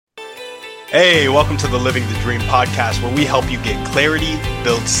Hey, welcome to the Living the Dream podcast, where we help you get clarity,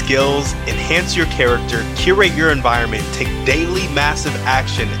 build skills, enhance your character, curate your environment, take daily massive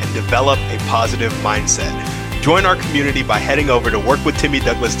action, and develop a positive mindset. Join our community by heading over to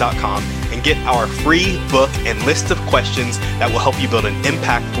workwithtimmydouglas.com and get our free book and list of questions that will help you build an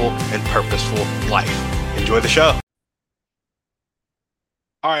impactful and purposeful life. Enjoy the show.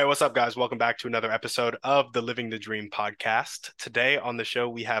 All right, what's up, guys? Welcome back to another episode of the Living the Dream podcast. Today on the show,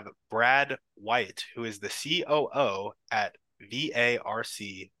 we have Brad White, who is the COO at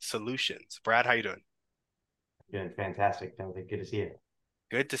VARC Solutions. Brad, how you doing? Doing fantastic, Timothy. Good to see you.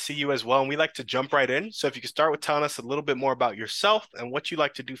 Good to see you as well. And we like to jump right in. So if you could start with telling us a little bit more about yourself and what you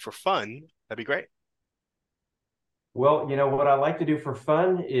like to do for fun, that'd be great. Well, what I like to do for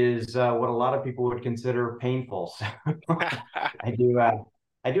fun is what a lot of people would consider painful. So I do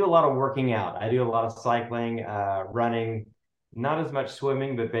I do a lot of working out. I do a lot of cycling, running, not as much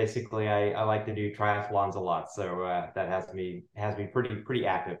swimming, but basically I like to do triathlons a lot. So that has me pretty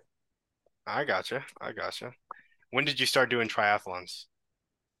active. I gotcha. When did you start doing triathlons?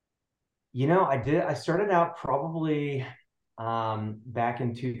 I started out probably back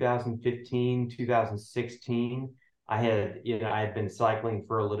in 2015, 2016. I had been cycling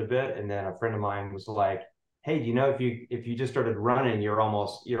for a little bit, and then a friend of mine was like, "Hey, if you just started running, you're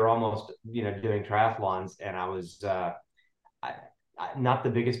almost doing triathlons." And I was I, not the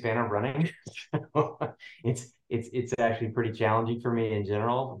biggest fan of running. So it's actually pretty challenging for me in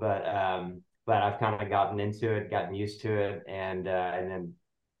general, but I've kind of gotten into it, gotten used to it, and then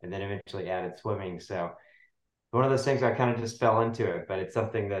eventually added swimming. So one of those things I kind of just fell into it, but it's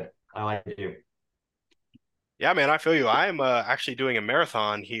something that I like to do. Yeah, man, I feel you. I'm actually doing a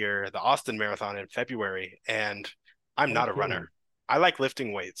marathon here, the Austin Marathon in February, and I'm No not a runner. kidding. I like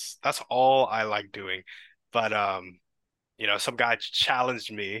lifting weights. That's all I like doing. But some guy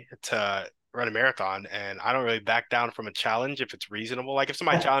challenged me to run a marathon, and I don't really back down from a challenge if it's reasonable. Like if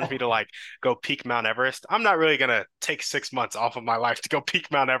somebody challenged me to like go peak Mount Everest, I'm not really gonna take 6 months off of my life to go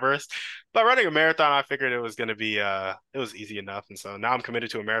peak Mount Everest. But running a marathon, I figured it was gonna be it was easy enough. And so now I'm committed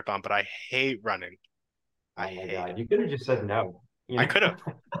to a marathon, but I hate running. I Oh my hate God, it. you could have just said no. I could have.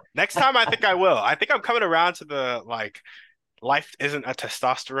 Next time I think I will. I think I'm coming around to the like life isn't a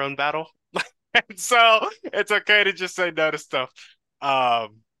testosterone battle. And so it's okay to just say no to stuff.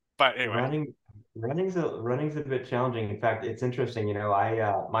 Um, but anyway. Running, running's a bit challenging. In fact, it's interesting.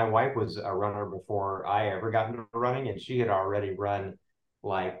 I my wife was a runner before I ever got into running, and she had already run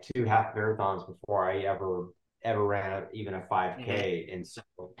like two half marathons before I ever ran even a Mhm. 5K. And so,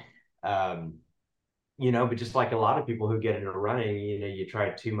 um, but just like a lot of people who get into running, you try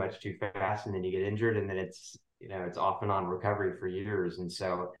too much too fast, and then you get injured, and then it's off and on recovery for years. And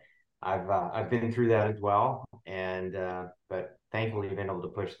so I've been through that as well, and but thankfully been able to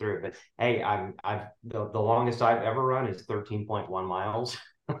push through it. But hey, I've the longest I've ever run is 13.1 miles.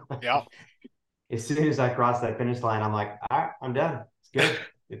 Yeah. As soon as I cross that finish line, I'm like, all right, I'm done. It's good.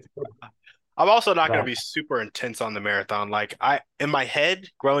 It's good. I'm also not going to But be super intense on the marathon. Like in my head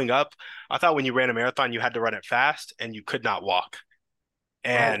growing up, I thought when you ran a marathon, you had to run it fast and you could not walk.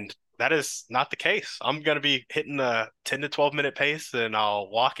 right. And that is not the case. I'm going to be hitting the 10 to 12 minute pace and I'll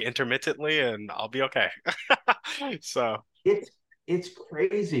walk intermittently and I'll be okay. So, It's it's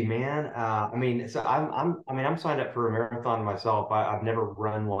crazy, man. I'm signed up for a marathon myself. I've never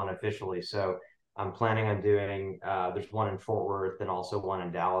run one officially, so I'm planning on doing. There's one in Fort Worth and also one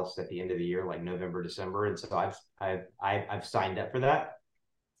in Dallas at the end of the year, like November, December, and so I've signed up for that.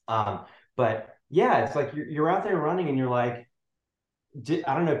 But yeah, it's like you're out there running and you're like,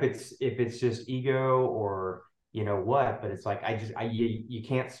 I don't know if it's just ego or what, but it's like you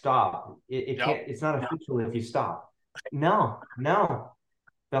can't stop. It yep. can't. It's not official if you stop. No, no.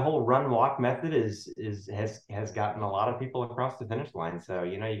 The whole run walk method has gotten a lot of people across the finish line. So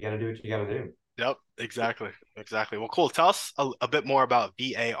you got to do what you got to do. Yep, exactly. Exactly. Well, cool. Tell us a bit more about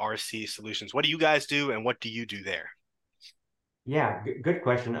VARC Solutions. What do you guys do and what do you do there? Yeah, good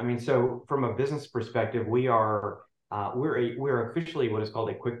question. I mean, so from a business perspective, we're officially what is called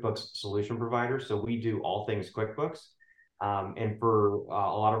a QuickBooks solution provider. So we do all things QuickBooks. And for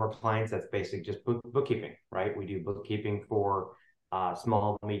a lot of our clients, that's basically just bookkeeping, right? We do bookkeeping for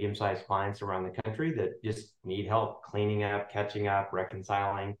small, medium-sized clients around the country that just need help cleaning up, catching up,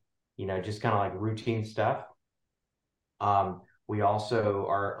 reconciling, just kind of like routine stuff. We also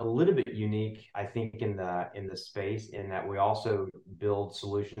are a little bit unique, I think, in the space in that we also build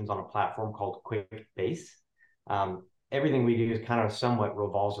solutions on a platform called QuickBase. Everything we do is kind of somewhat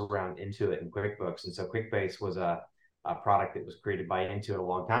revolves around Intuit and QuickBooks, and so QuickBase was a product that was created by Intuit a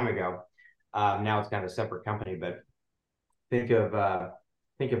long time ago. Now it's kind of a separate company, but think of uh,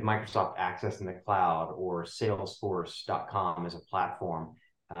 think of Microsoft Access in the cloud or Salesforce.com as a platform.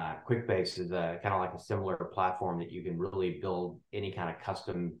 QuickBase is a kind of like a similar platform that you can really build any kind of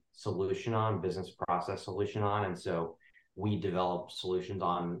custom solution on, business process solution on. And so we develop solutions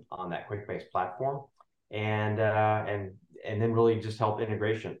on that QuickBase platform, and then really just help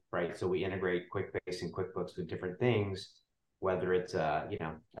integration, right? So we integrate QuickBase and QuickBooks with different things, whether it's a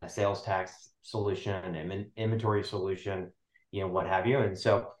sales tax solution, an inventory solution, what have you. And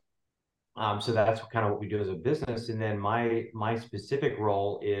so that's kind of what we do as a business. And then my specific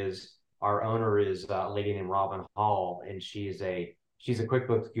role is, our owner is a lady named Robin Hall, and she's a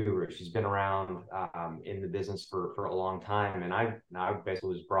QuickBooks guru. She's been around in the business for a long time, and I basically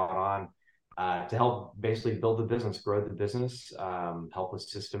was brought on to help basically build the business, grow the business, help with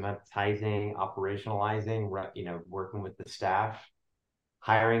systematizing, operationalizing, working with the staff,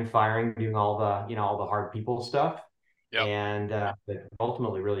 hiring, firing, doing all the hard people stuff, Yep, and but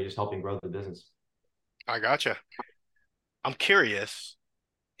ultimately really just helping grow the business. I gotcha. I'm curious.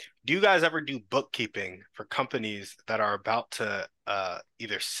 Do you guys ever do bookkeeping for companies that are about to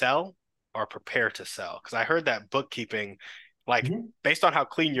either sell or prepare to sell? Because I heard that bookkeeping, like Mhm. based on how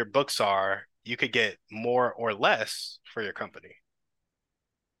clean your books are, you could get more or less for your company.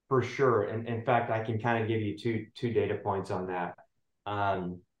 For sure. And in fact, I can kind of give you two data points on that.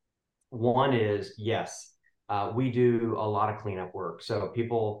 Um, One is, yes, we do a lot of cleanup work. So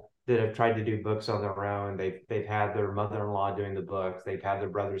people that have tried to do books on their own, they've had their mother-in-law doing the books, they've had their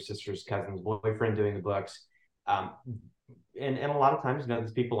brothers, sisters, cousins, boyfriend doing the books. Um, and a lot of times,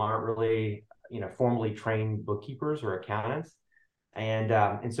 these people aren't really, formally trained bookkeepers or accountants.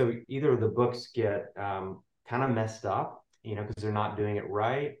 And so either the books get kind of messed up, because they're not doing it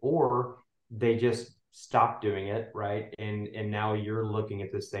right, or they just stop doing it right, and now you're looking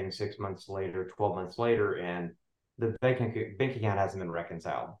at this thing 6 months later, 12 months later, and the bank account hasn't been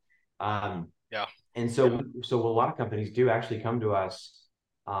reconciled. Um, Yeah. and so a lot of companies do actually come to us,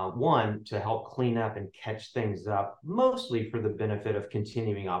 one, to help clean up and catch things up, mostly for the benefit of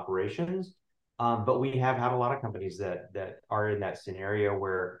continuing operations. But we have had a lot of companies that are in that scenario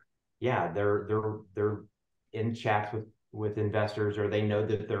where, yeah, they're in chats with investors, or they know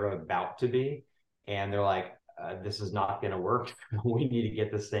that they're about to be, and they're like, this is not going to work. We need to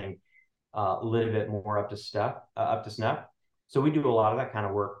get this thing a little bit more up to snuff. So we do a lot of that kind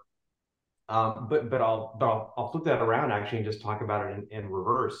of work. But I'll flip that around actually and just talk about it in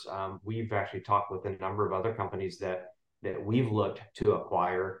reverse. We've actually talked with a number of other companies that we've looked to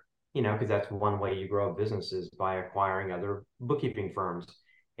acquire, because that's one way you grow a business, is by acquiring other bookkeeping firms.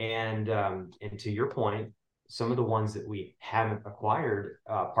 And to your point, some of the ones that we haven't acquired,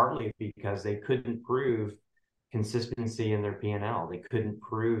 partly because they couldn't prove consistency in their P&L. They couldn't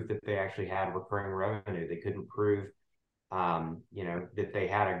prove that they actually had recurring revenue. They couldn't prove that they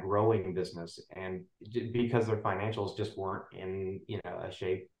had a growing business, and because their financials just weren't in, a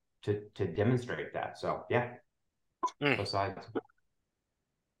shape to demonstrate that. So yeah, Mm, both sides.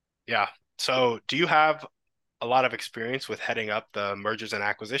 yeah. So do you have a lot of experience with heading up the mergers and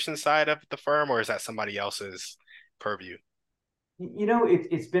acquisition side of the firm, or is that somebody else's purview?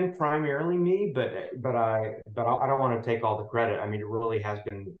 It's been primarily me, but I don't want to take all the credit. I mean, it really has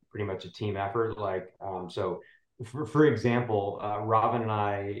been pretty much a team effort. So for example, Robin and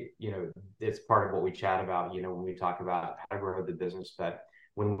I, it's part of what we chat about, when we talk about how to grow the business. But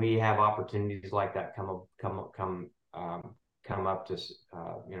when we have opportunities like that come up to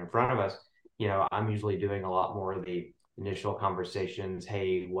in front of us, I'm usually doing a lot more of the initial conversations.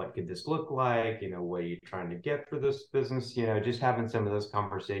 Hey, what could this look like? What are you trying to get for this business? Just having some of those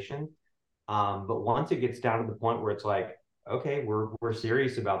conversations. But once it gets down to the point where it's like, okay, we're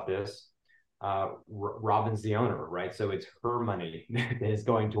serious about this. Robin's the owner, right? So it's her money that is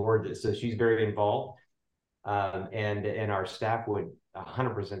going toward this. So she's very involved. And our staff would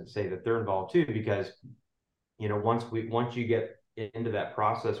 100% say that they're involved too, because once you get into that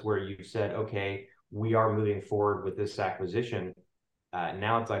process where you said, okay, we are moving forward with this acquisition,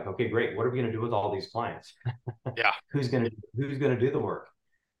 now it's like, okay, great, what are we going to do with all these clients? Yeah. Who's going to do the work?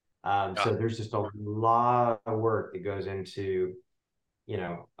 Yeah. So there's just a lot of work that goes into, you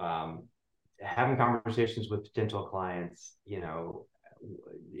know um, having conversations with potential clients.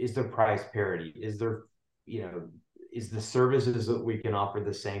 Is there price parity? You know is the services that we can offer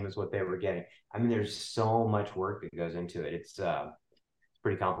the same as what they were getting? I mean, there's so much work that goes into it. It's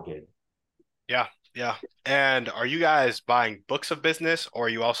pretty complicated. Yeah. Yeah. And are you guys buying books of business, or are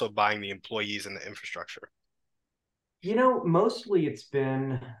you also buying the employees and the infrastructure? Mostly it's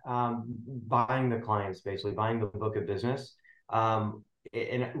been buying the clients, basically buying the book of business.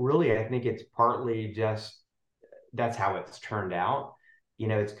 And really, I think it's partly just that's how it's turned out.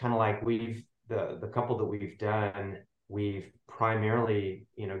 it's kind of like the couple that we've done, we've primarily,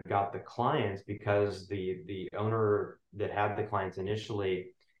 got the clients because the owner that had the clients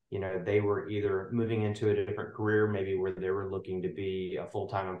initially, they were either moving into a different career, maybe where they were looking to be a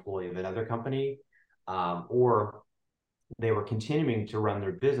full-time employee of another company, or they were continuing to run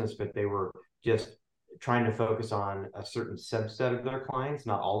their business, but they were just trying to focus on a certain subset of their clients,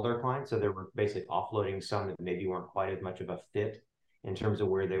 not all their clients. So they were basically offloading some that maybe weren't quite as much of a fit in terms of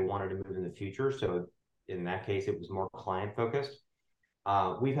where they wanted to move in the future. So in that case, it was more client focused.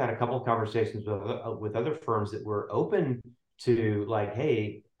 We've had a couple of conversations with other firms that were open to like,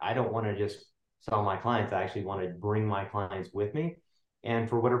 hey, I don't want to just sell my clients. I actually want to bring my clients with me. And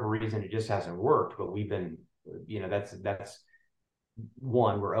for whatever reason, it just hasn't worked. But we've been, that's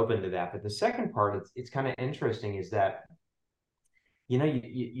one, we're open to that. But the second part, it's kind of interesting is that,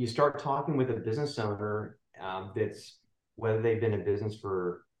 you start talking with a business owner that's, whether they've been in business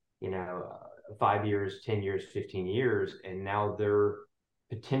for, 5 years, 10 years, 15 years, and now they're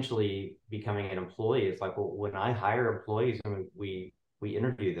potentially becoming an employee. It's like, well, when I hire employees, I mean, we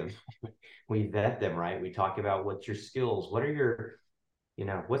interview them, we vet them, right? We talk about what's your skills, what are your,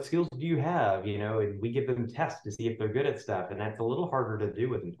 what skills do you have, and we give them tests to see if they're good at stuff. And that's a little harder to do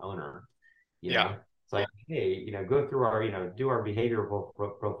with an owner, you Yeah. know. It's like, hey, go through our, do our behavioral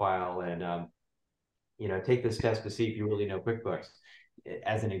profile and, take this test to see if you really know QuickBooks,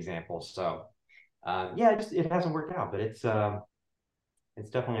 as an example. So, yeah, it hasn't worked out, but it's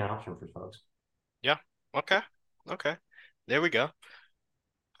definitely an option for folks. Yeah. Okay. Okay. There we go.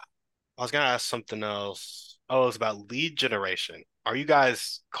 I was gonna ask something else. Oh, it was about lead generation. Are you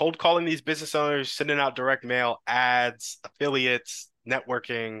guys cold calling these business owners, sending out direct mail, ads, affiliates,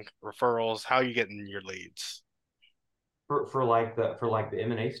 networking, referrals? How are you getting your leads? For like the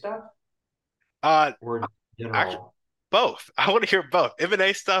M&A stuff Uh, or actually, general. both. I want to hear both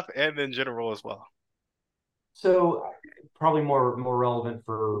M&A stuff and in general as well. So probably more relevant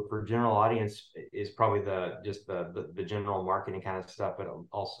for general audience is probably the general marketing kind of stuff. But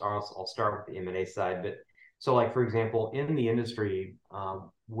I'll start with the M&A side. But so like for example, in the industry,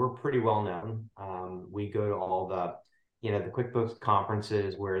 we're pretty well known. We go to all the QuickBooks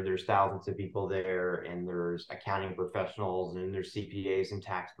conferences where there's thousands of people there, and there's accounting professionals, and there's CPAs and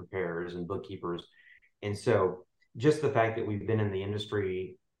tax preparers and bookkeepers. And so just the fact that we've been in the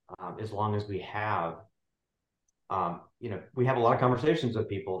industry as long as we have, we have a lot of conversations with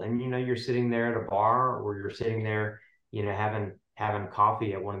people, and you're sitting there at a bar, or you're sitting there, having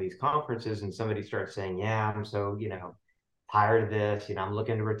coffee at one of these conferences, and somebody starts saying, "Yeah, I'm so tired of this. I'm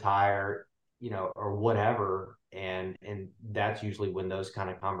looking to retire, or whatever." And that's usually when those kind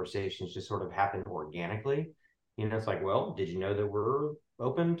of conversations just sort of happen organically. It's like, well, did you know that we're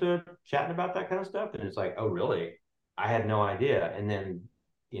open to chatting about that kind of stuff? And it's like, oh, really? I had no idea. And then,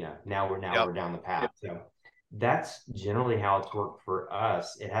 now Yep. we're down the path. So that's generally how it's worked for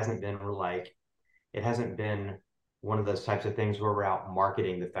us. It hasn't been one of those types of things where we're out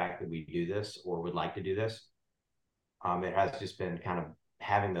marketing the fact that we do this or would like to do this. It has just been kind of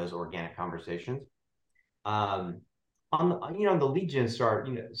having those organic conversations. Um, on the lead gen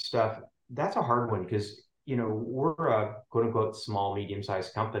stuff, that's a hard one because we're a quote unquote small medium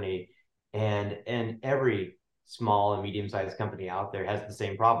sized company, and every small and medium sized company out there has the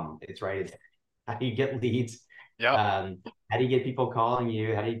same problem. It's how do you get leads? Yep. Um, how do you get people calling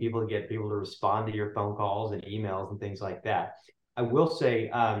you? How do you get people to respond to your phone calls and emails and things like that? I will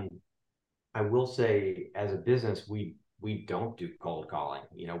say, as a business, we don't do cold calling.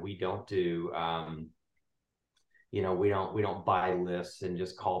 We don't do we don't buy lists and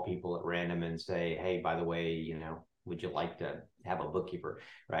just call people at random and say, hey, by the way, would you like to have a bookkeeper,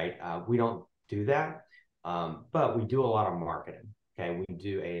 right? We don't do that, but we do a lot of marketing. Okay, we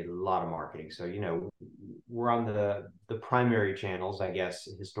do a lot of marketing. So we're on the primary channels, I guess,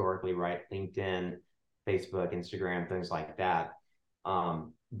 historically, right? LinkedIn, Facebook, Instagram, things like that.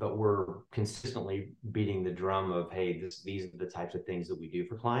 But we're consistently beating the drum of, hey, these are the types of things that we do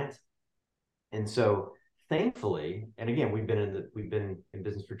for clients. And so thankfully, and again, we've been in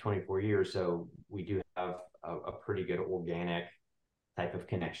business for 24 years, so we do have a pretty good organic type of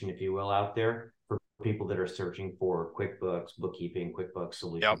connection, if you will, out there for people that are searching for QuickBooks, bookkeeping, QuickBooks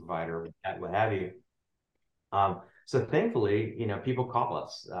solution Yep. provider, what have you. So thankfully, people call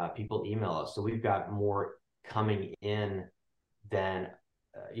us, people email us, so we've got more coming in than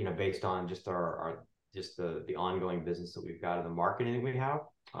based on just our just the ongoing business that we've got in the marketing that we have,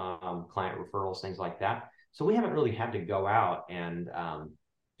 client referrals, things like that. So we haven't really had to go out and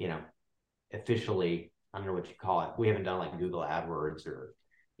you know officially, I don't know what you call it. We haven't done like Google AdWords or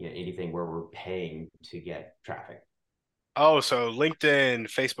anything where we're paying to get traffic. Oh, so LinkedIn,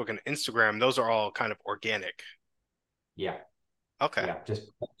 Facebook, and Instagram, those are all kind of organic. Yeah, Okay. yeah,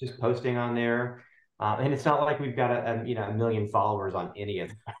 just posting on there. And it's not like we've got a million followers on any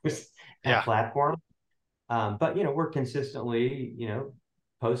of those Yeah. platforms. But we're consistently,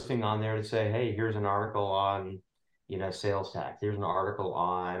 posting on there to say, hey, here's an article on, sales tax. Here's an article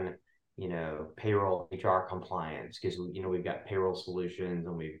on, payroll HR compliance because we've got payroll solutions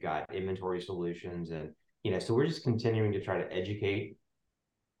and we've got inventory solutions and so we're just continuing to try to educate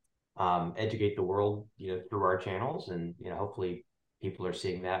the world, through our channels and hopefully people are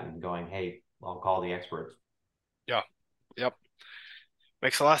seeing that and going, hey, I'll call the experts. Yeah. Yep.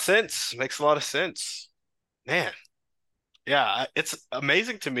 Makes a lot of sense. Makes a lot of sense. Man, yeah, it's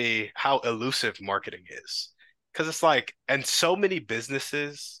amazing to me how elusive marketing is. Because it's like, and so many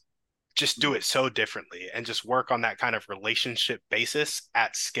businesses just do it so differently and just work on that kind of relationship basis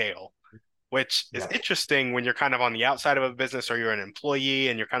at scale, which is Yeah. interesting when you're kind of on the outside of a business or you're an employee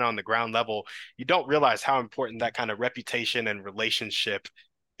and you're kind of on the ground level. You don't realize how important that kind of reputation and relationship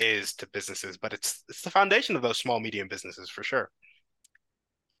is to businesses, but it's the foundation of those small, medium businesses for sure.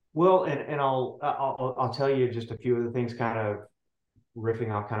 Well, and I'll tell you just a few of the things kind of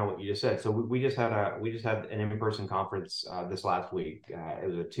riffing off kind of what you just said. So we just had an in-person conference this last week. It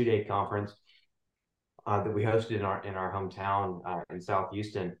was a 2-day conference that we hosted in our hometown in South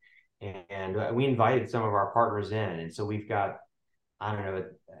Houston, and we invited some of our partners in. And so we've got I don't know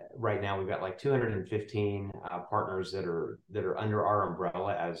right now we've got like 215 partners that are under our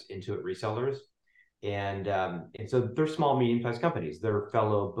umbrella as Intuit resellers. And so they're small, medium-sized companies. They're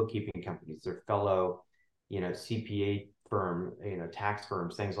fellow bookkeeping companies. They're fellow, CPA firm, tax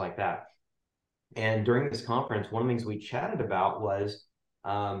firms, things like that. And during this conference, one of the things we chatted about was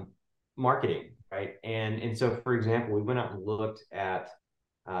um, marketing, right? And so, for example, we went out and looked at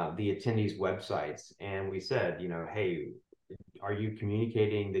the attendees' websites, and we said, hey, are you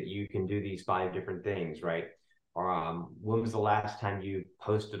communicating that you can do these 5 different things, right? Or when was the last time you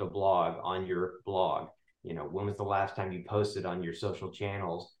posted a blog on your blog? When was the last time you posted on your social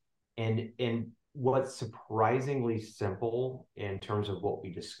channels? And what's surprisingly simple in terms of what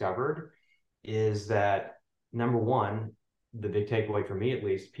we discovered is that number one, the big takeaway for me at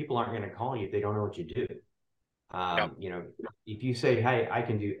least, people aren't going to call you if they don't know what you do. Yep. If you say, hey, I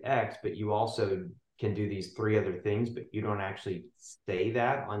can do X, but you also can do these 3 other things, but you don't actually say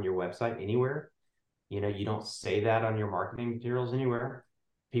that on your website anywhere, you don't say that on your marketing materials anywhere,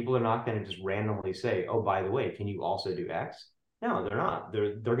 people are not going to just randomly say, oh, by the way, can you also do X? No, they're not.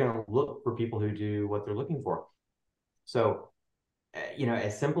 They're going to look for people who do what they're looking for. So,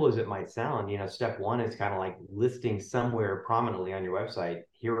 as simple as it might sound, step one is kind of like listing somewhere prominently on your website,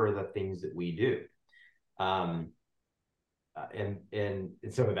 here are the things that we do. Um, and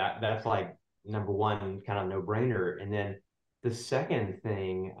so that's like number one kind of no brainer. And then the second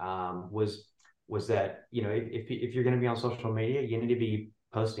thing was that if you're going to be on social media, you need to be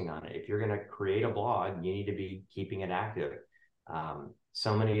posting on it. If you're going to create a blog, you need to be keeping it active.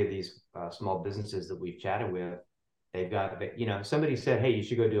 So many of these small businesses that we've chatted with, they've got somebody said, hey, you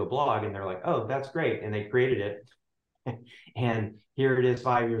should go do a blog, and they're like, oh, that's great, and they created it. And here it is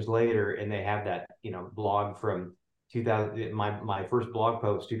 5 years later, and they have that blog from 2000. My first blog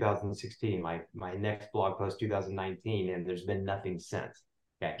post 2016. My next blog post 2019, and there's been nothing since.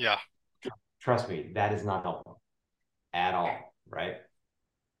 Okay, Yeah. trust me, that is not helpful at all, right?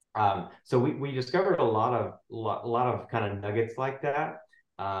 So we discovered a lot of kind of nuggets like that.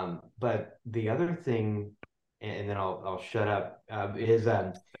 But the other thing, and then I'll shut up, is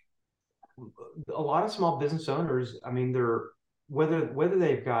a lot of small business owners, I mean, they're whether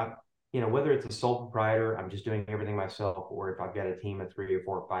they've got, whether it's a sole proprietor, I'm just doing everything myself, or if I've got a team of 3 or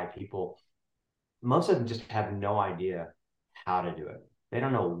 4 or 5 people, most of them just have no idea how to do it. They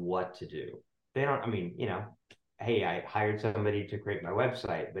don't know what to do. They don't, I mean, hey, I hired somebody to create my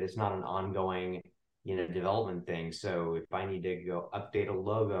website, but it's not an ongoing, development thing. So if I need to go update a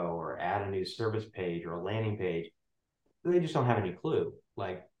logo or add a new service page or a landing page, they just don't have any clue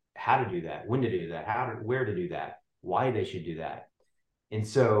like how to do that, when to do that, where to do that, why they should do that. And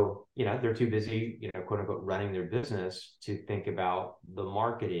so, they're too busy, quote unquote, running their business to think about the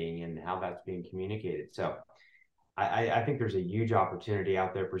marketing and how that's being communicated. So I think there's a huge opportunity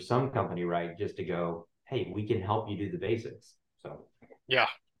out there for some company, right? Just to go, hey, we can help you do the basics. So Yeah.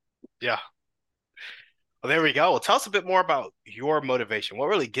 Yeah. Well, there we go. Well, tell us a bit more about your motivation. What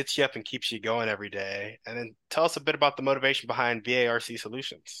really gets you up and keeps you going every day? And then tell us a bit about the motivation behind VARC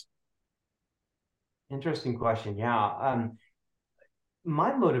Solutions. interesting question. Yeah.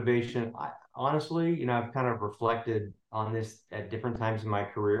 My motivation, honestly, I've kind of reflected on this at different times in my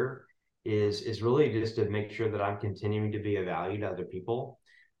career. is really just to make sure that I'm continuing to be a value to other people.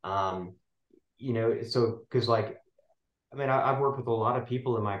 Um, so because like I mean, I've worked with a lot of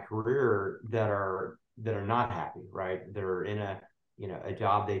people in my career that are not happy, right? They're in a a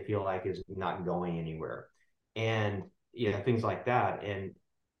job they feel like is not going anywhere, and things like that. And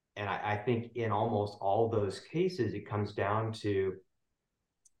I think in almost all those cases, it comes down to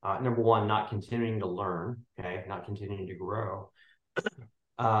number one, not continuing to learn, okay, not continuing to grow.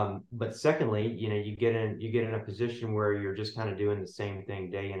 But secondly, you get in a position where you're just kind of doing the same thing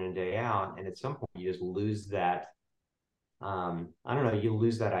day in and day out, and at some point you just lose that I don't know, you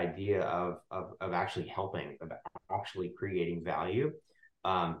lose that idea of actually helping, of actually creating value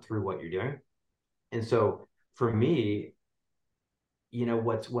through what you're doing. And so for me,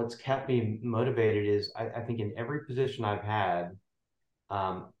 what's kept me motivated is I think in every position I've had,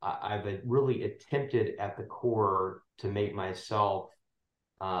 I've really attempted at the core to make myself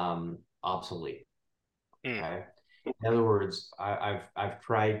obsolete. Mm, Okay. In other words, I've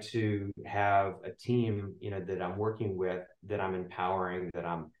tried to have a team, that I'm working with, that I'm empowering, that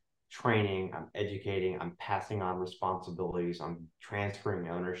I'm training, I'm educating, I'm passing on responsibilities, I'm transferring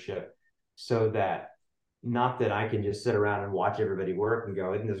ownership, so that not that I can just sit around and watch everybody work and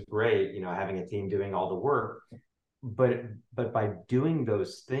go, isn't this great? Having a team doing all the work, but by doing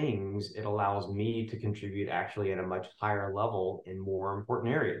those things, it allows me to contribute actually at a much higher level in more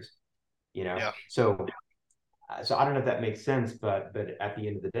important areas. yeah, So I don't know if that makes sense, but at the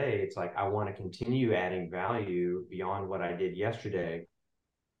end of the day, it's like I want to continue adding value beyond what I did yesterday,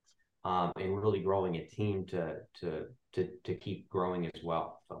 and really growing a team to keep growing as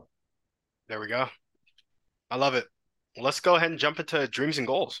well. So there we go. I love it. Let's go ahead and jump into dreams and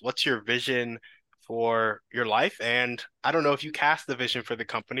goals. What's your vision for your life? And I don't know if you cast the vision for the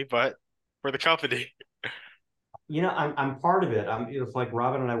company, but for the company. I'm part of it. It's like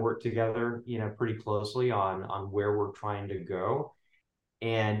Robin and I work together, pretty closely on where we're trying to go.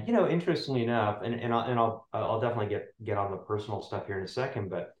 And interestingly enough, I'll definitely get on the personal stuff here in a second,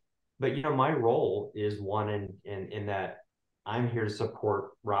 but my role is one in that I'm here to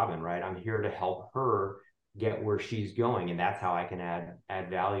support Robin, right? I'm here to help her get where she's going, and that's how I can add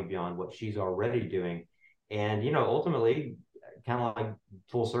value beyond what she's already doing. And ultimately, kind of like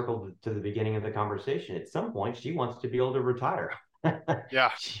full circle to the beginning of the conversation, at some point she wants to be able to retire.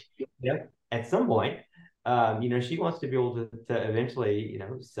 Yeah, Yeah. At some point, she wants to be able to eventually,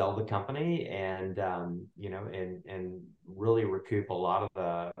 sell the company and, and really recoup a lot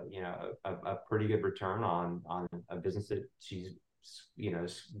of a pretty good return on a business that she's,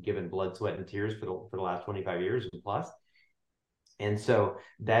 given blood, sweat, and tears for the last 25 years and plus. And so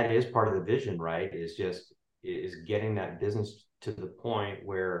that is part of the vision, right? Is getting that business to the point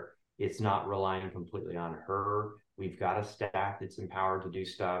where it's not relying completely on her. We've got a staff that's empowered to do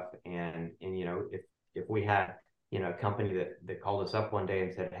stuff. And if we had, a company that called us up one day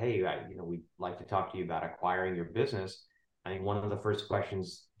and said, hey, we'd like to talk to you about acquiring your business. I think one of the first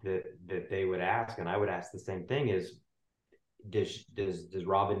questions that they would ask, and I would ask the same thing, is does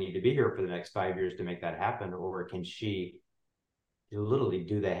Robin need to be here for the next 5 years to make that happen, or can she literally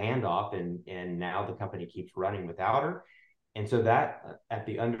do the handoff, and now the company keeps running without her? And so that at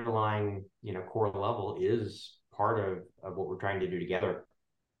the underlying core level is part of what we're trying to do together.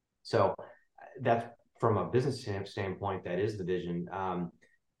 So that's from a business standpoint, that is the vision.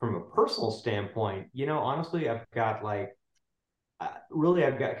 From a personal standpoint, honestly, I've got like really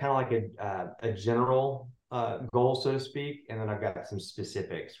I've got kind of like a general goal, so to speak, and then I've got some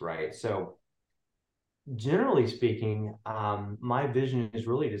specifics, right? So generally speaking, my vision is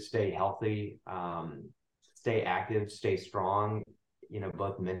really to stay healthy, stay active, stay strong,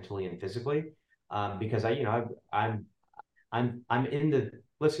 both mentally and physically. Because I'm in the,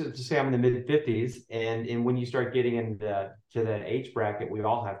 let's just say I'm in the mid 50s, and when you start getting into to that age bracket, we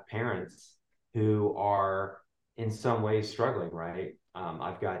all have parents who are in some ways struggling, right?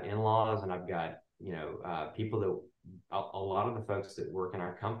 I've got in-laws, and I've got people that a lot of the folks that work in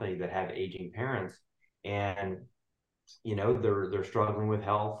our company that have aging parents, and they're struggling with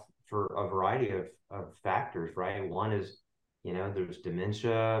health for a variety of factors, right? One is there's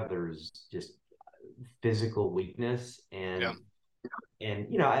dementia, there's just physical weakness, yeah, and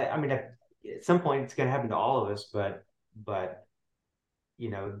I mean at some point it's going to happen to all of us, but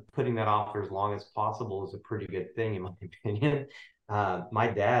putting that off for as long as possible is a pretty good thing in my opinion. My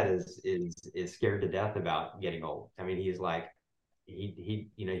dad is scared to death about getting old. I mean, he's like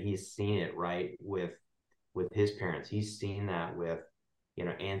he's seen it, right, with his parents. He's seen that with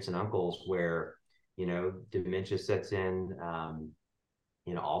aunts and uncles where dementia sets in.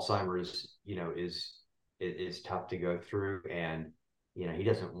 Alzheimer's is tough to go through, and he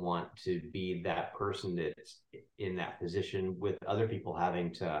doesn't want to be that person that's in that position with other people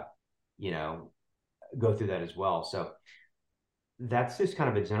having to, you know, go through that as well. So that's just kind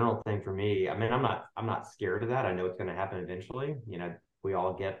of a general thing for me. I mean, I'm not scared of that. I know it's going to happen eventually. We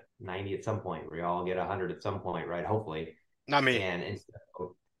all get 90 at some point. We all get 100 at some point, right? Hopefully. Not me. And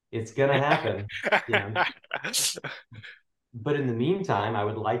so it's going to happen, you know. But in the meantime, I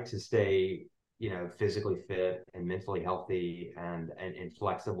would like to stay, physically fit and mentally healthy and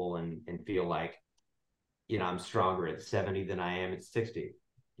flexible and feel like, I'm stronger at 70 than I am at 60.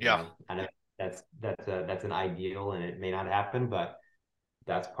 Yeah. I know that's an ideal and it may not happen, but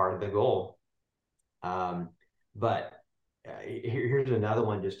that's part of the goal. Um, but here's another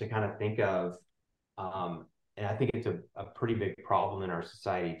one just to kind of think of, and I think it's a pretty big problem in our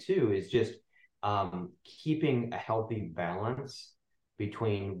society too, is just keeping a healthy balance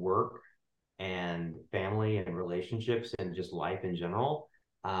between work and family and relationships and just life in general.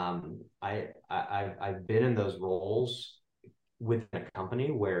 I've been in those roles within a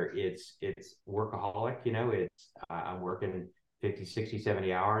company where it's workaholic. It's I'm working 50, 60,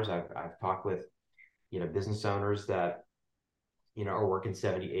 70 hours. I've talked with business owners that are working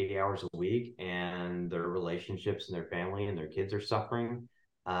 70, 80 hours a week, and their relationships and their family and their kids are suffering.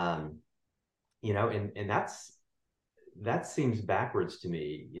 um and that seems backwards to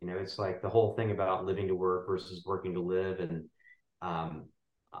me. It's like the whole thing about living to work versus working to live. And um,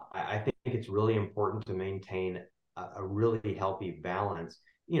 I think it's really important to maintain a really healthy balance.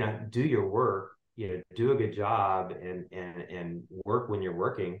 Do your work, do a good job and work when you're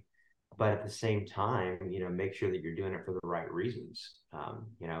working, but at the same time, make sure that you're doing it for the right reasons.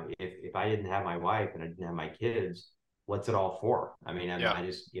 If I didn't have my wife and I didn't have my kids, what's it all for? I mean, Yeah. I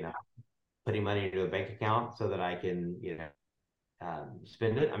just, putting money into a bank account so that I can,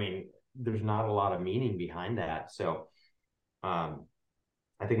 spend it. I mean, there's not a lot of meaning behind that. So um,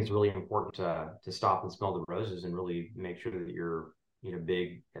 I think it's really important to stop and smell the roses and really make sure that you're,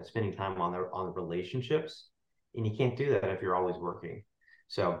 big spending time on the relationships. And you can't do that if you're always working.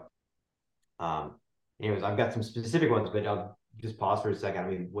 So, um, anyways, I've got some specific ones, but I'll just pause for a second. I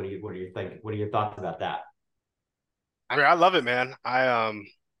mean, what do you think? What are your thoughts about that? I mean, I love it, man.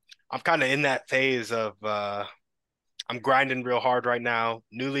 I'm kind of in that phase of I'm grinding real hard right now,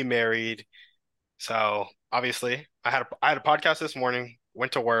 newly married. So obviously, I had a podcast this morning,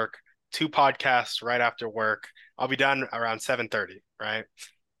 went to work, two podcasts right after work. I'll be done around 7:30, right?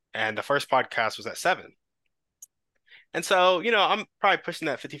 And the first podcast was at 7. And so, I'm probably pushing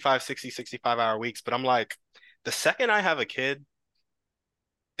that 55, 60, 65 hour weeks, but I'm like, the second I have a kid,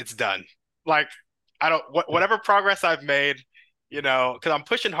 it's done. Like, I don't, whatever progress I've made, because I'm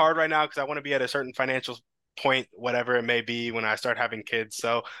pushing hard right now because I want to be at a certain financial point, whatever it may be, when I start having kids.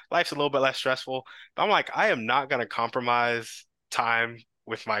 So life's a little bit less stressful. But I'm like, I am not going to compromise time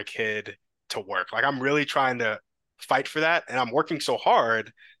with my kid to work. Like, I'm really trying to fight for that. And I'm working so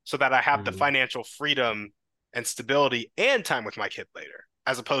hard so that I have the Mm. financial freedom and stability and time with my kid later,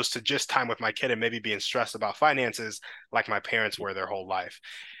 as opposed to just time with my kid and maybe being stressed about finances like my parents were their whole life.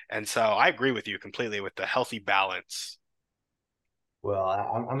 And so I agree with you completely with the healthy balance. Well,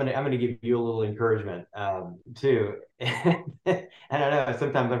 I'm gonna give you a little encouragement too. And I know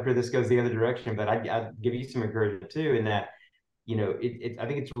sometimes I'm sure this goes the other direction, but I'd give you some encouragement too in that I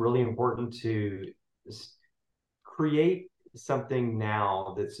think it's really important to create something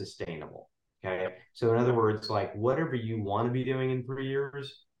now that's sustainable. Yep. Okay. So in other words, like whatever you want to be doing in 3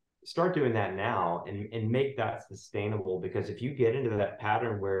 years, start doing that now and make that sustainable. Because if you get into that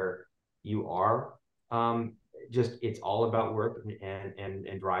pattern where you are just it's all about work and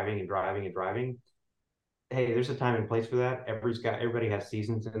driving and driving and driving, hey, there's a time and place for that. Everybody has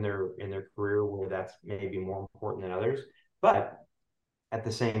seasons in their career where that's maybe more important than others. But at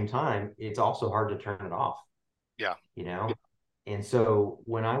the same time, it's also hard to turn it off, Yeah. you know? And so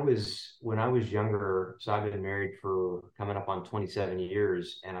when I was younger, so I've been married for coming up on 27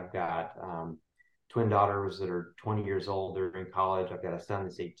 years, and I've got twin daughters that are 20 years old. They're in college. I've got a son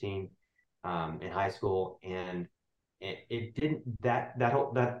that's 18 in high school, and it didn't that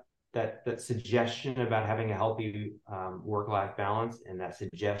suggestion about having a healthy work-life balance and that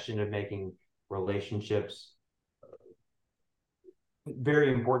suggestion of making relationships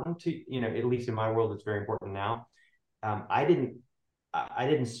very important to at least in my world it's very important now. Um, I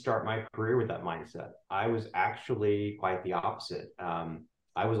didn't start my career with that mindset. I was actually quite the opposite.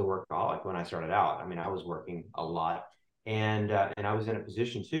 I was a workaholic when I started out. I mean, I was working a lot, and I was in a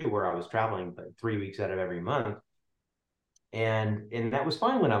position too where I was traveling like 3 weeks out of every month, and that was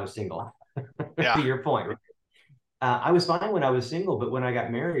fine when I was single. Yeah. To your point, right? I was fine when I was single, but when I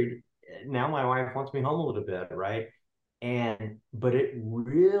got married, now my wife wants me home a little bit, right? But it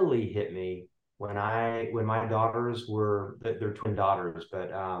really hit me when my daughters were, they're twin daughters, but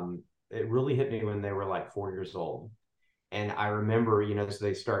it really hit me when they were like 4 years old. And I remember,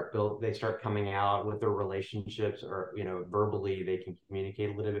 so they start coming out with their relationships, or verbally they can communicate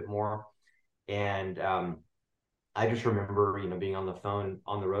a little bit more. And I just remember, being on the phone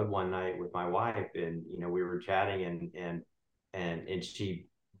on the road one night with my wife, and we were chatting, and she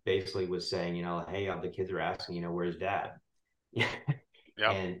basically was saying, hey, the kids are asking, where's dad? Yep.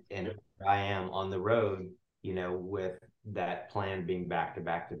 And I am on the road, with that plan being back to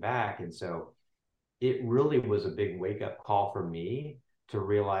back to back. And so it really was a big wake up call for me to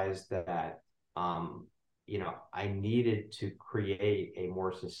realize that, I needed to create a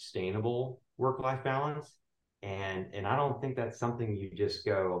more sustainable work life balance. And I don't think that's something you just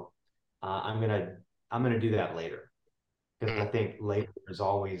go, I'm gonna do that later, because I Mm. think later is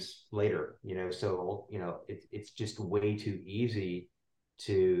always later, so it's just way too easy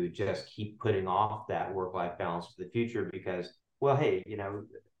to just keep putting off that work life balance to the future, because, well, hey,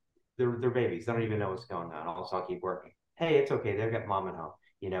 they're babies. They don't even know what's going on. Also, I'll keep working. Hey, it's okay. They've got mom at home,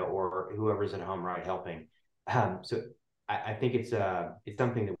 or whoever's at home, right, helping. So I think it's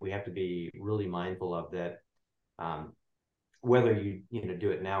something that we have to be really mindful of, that um, whether you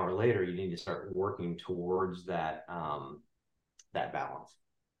do it now or later, you need to start working towards that balance.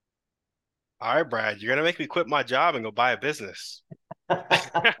 All right, Brad, you're gonna make me quit my job and go buy a business. That's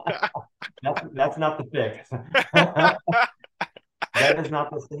not the fix. That is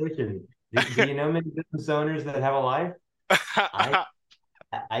not the solution. Do you know many business owners that have a life? I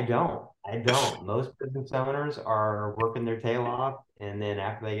I don't. I don't. Most business owners are working their tail off, and then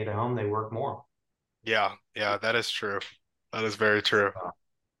after they get home, they work more. Yeah, yeah, that is true. That is very true.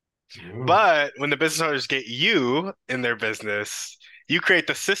 So, mm, But when the business owners get you in their business, you create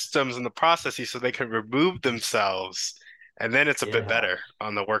the systems and the processes so they can remove themselves. And then it's a it bit better helps.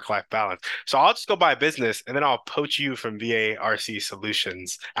 on the work-life balance. So I'll just go buy a business and then I'll poach you from VARC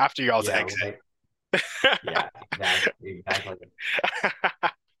Solutions after y'all's Yeah, exit. right. Yeah, exactly.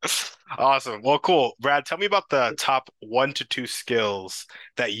 Awesome. Well, cool. Brad, tell me about the top 1 to 2 skills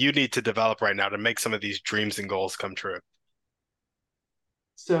that you need to develop right now to make some of these dreams and goals come true.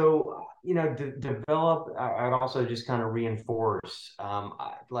 So, develop. I'd also just kind of reinforce,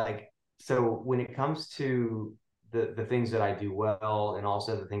 so when it comes to the things that I do well, and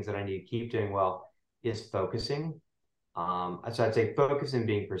also the things that I need to keep doing well, is focusing. So I'd say focus and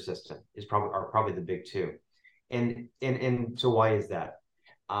being persistent are probably the big two. And so why is that?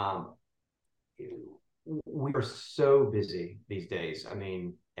 Um, we are so busy these days. I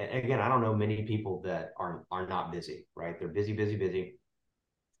mean, again, I don't know many people that are not busy, right? They're busy, busy, busy.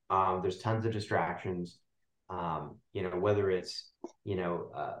 There's tons of distractions. Whether it's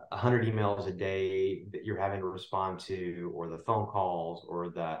 100 emails a day that you're having to respond to, or the phone calls, or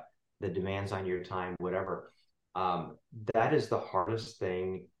the demands on your time, whatever. That is the hardest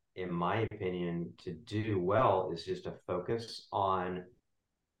thing, in my opinion, to do well, is just to focus on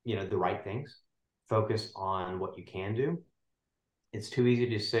the right things, focus on what you can do. It's too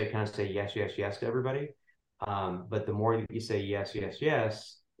easy to kind of say yes, yes, yes to everybody. But the more you say yes, yes,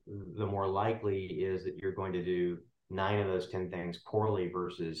 yes, the more likely is that you're going to do nine of those 10 things poorly,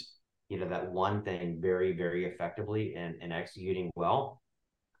 versus that one thing very, very effectively, and executing well.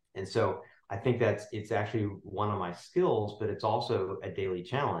 And so I think it's actually one of my skills, but it's also a daily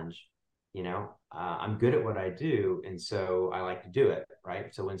challenge. I'm good at what I do, and so I like to do it,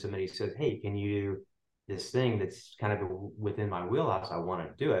 right? So when somebody says, "Hey, can you do this thing that's kind of within my wheelhouse?" I want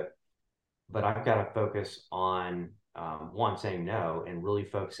to do it, but I've got to focus on, one, saying no, and really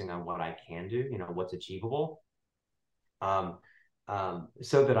focusing on what I can do, what's achievable, um,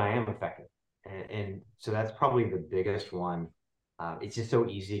 so that I am effective. And so that's probably the biggest one. It's just so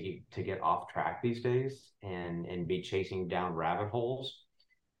easy to get off track these days, and be chasing down rabbit holes,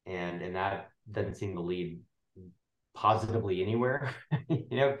 and that doesn't seem to lead positively anywhere.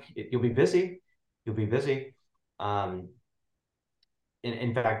 You'll be busy, you'll be busy. Um,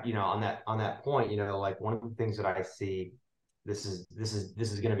 in fact, on that point, like one of the things that I see, this is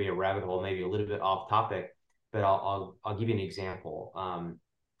going to be a rabbit hole, maybe a little bit off topic, but I'll give you an example.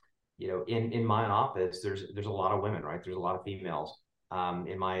 In my office, there's a lot of women, right? There's a lot of females.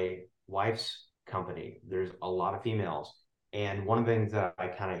 In my wife's company, there's a lot of females. And one of the things that I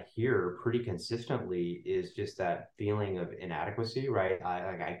kind of hear pretty consistently is just that feeling of inadequacy, right?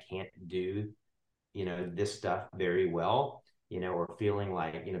 I can't do, this stuff very well, or feeling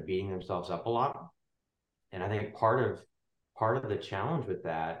like, beating themselves up a lot. And I think part of the challenge with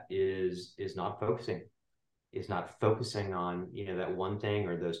that is not focusing. not focusing on, that one thing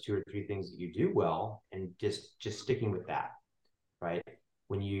or those two or three things that you do well, and just sticking with that, right?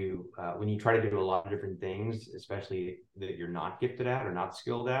 When you try to do a lot of different things, especially that you're not gifted at or not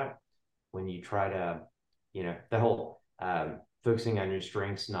skilled at, when you try to, the whole focusing on your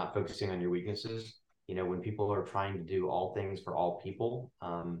strengths, not focusing on your weaknesses. When people are trying to do all things for all people,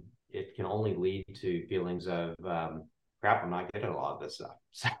 it can only lead to feelings of crap. I'm not good at a lot of this stuff.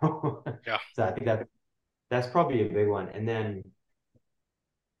 So, Yeah. so I think that's probably a big one. And then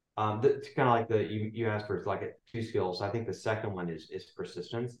it's kind of like you asked for like two skills. I think the second one is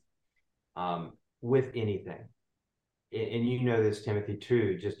persistence with anything. And you know this, Timothy,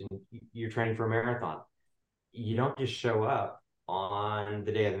 too. You're training for a marathon. You don't just show up on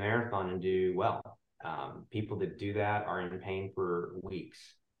the day of the marathon and do well. People that do that are in pain for weeks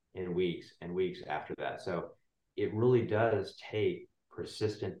and weeks and weeks after that. So it really does take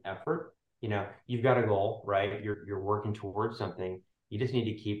persistent effort. You've got a goal, right? You're working towards something. You just need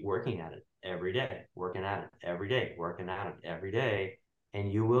to keep working at it every day, working at it every day, working at it every day,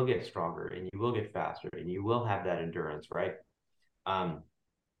 and you will get stronger and you will get faster and you will have that endurance, right? Um,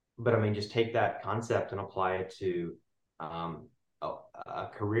 but I mean, just take that concept and apply it to um, a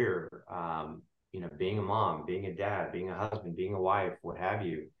career. Being a mom, being a dad, being a husband, being a wife, what have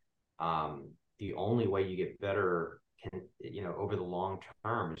you. The only way you get better, over the long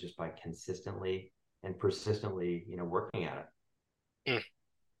term, is just by consistently and persistently, working at it.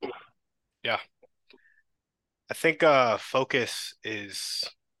 Mm, yeah. I think focus is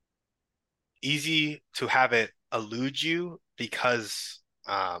easy to have it elude you because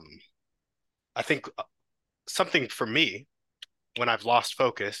I think something for me when I've lost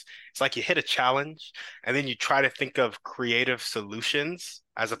focus, it's like you hit a challenge and then you try to think of creative solutions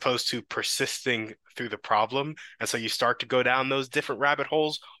as opposed to persisting through the problem. And so you start to go down those different rabbit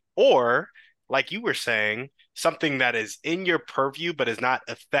holes. Or, like you were saying, something that is in your purview but is not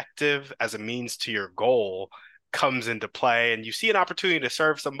effective as a means to your goal comes into play. And you see an opportunity to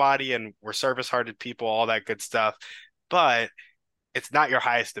serve somebody, and we're service hearted people, all that good stuff. But it's not your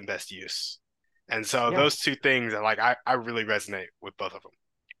highest and best use. And so Yeah. those two things are like I really resonate with both of them.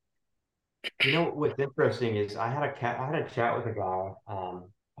 What's interesting is I had a chat with a guy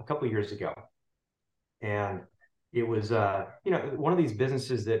a couple of years ago, and it was one of these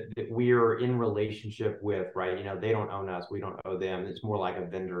businesses that we are in relationship with, right? They don't own us, we don't owe them. It's more like a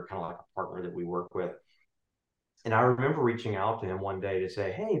vendor, kind of like a partner that we work with. And I remember reaching out to him one day to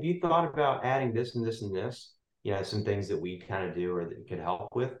say, hey, have you thought about adding this and this and this, some things that we kind of do or that could help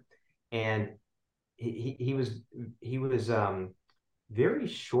with. And he was very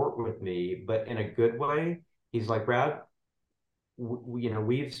short with me, but in a good way. He's like, Brad,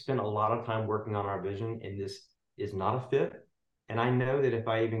 we've spent a lot of time working on our vision, and this is not a fit. And I know that if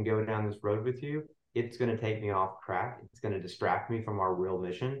I even go down this road with you, it's going to take me off track. It's going to distract me from our real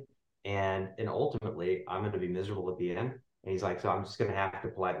mission. And ultimately, I'm going to be miserable at the end. And he's like, so I'm just going to have to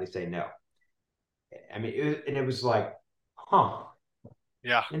politely say no. I mean, it was like, huh,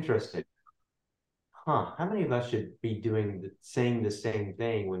 Yeah, interesting. How many of us should be saying the same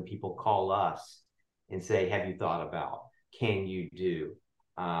thing when people call us and say, have you thought about, can you do,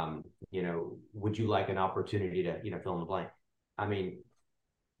 would you like an opportunity to, fill in the blank? I mean,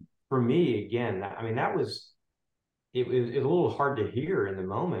 for me, again, I mean, it was a little hard to hear in the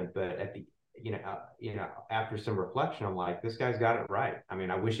moment, but after some reflection, I'm like, this guy's got it right. I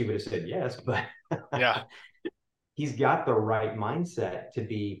mean, I wish he would have said yes, but yeah, he's got the right mindset to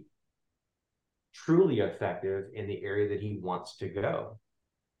be truly effective in the area that he wants to go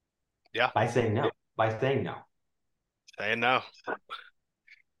yeah. by saying no. By saying no. Saying no.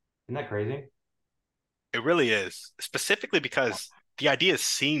 Isn't that crazy? It really is. Specifically because the ideas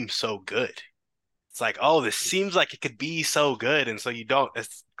seem so good. It's like, oh, this seems like it could be so good. And so you don't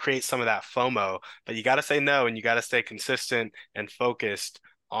create some of that FOMO, but you got to say no and you got to stay consistent and focused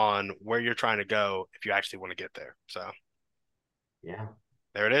on where you're trying to go if you actually want to get there. So Yeah,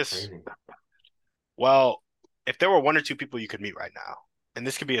 there it is. crazy. Well, if there were one or two people you could meet right now, and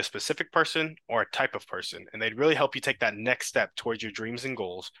this could be a specific person or a type of person, and they'd really help you take that next step towards your dreams and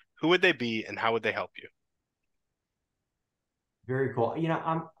goals, who would they be and how would they help you? Very cool.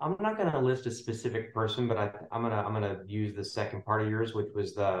 I'm not going to list a specific person, but I'm gonna use the second part of yours, which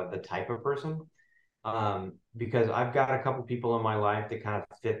was the type of person, because I've got a couple people in my life that kind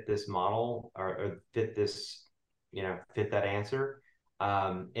of fit this model or fit this, fit that answer,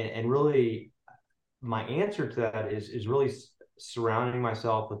 and really my answer to that is really surrounding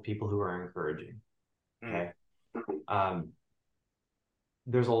myself with people who are encouraging. Mm, Okay. Um,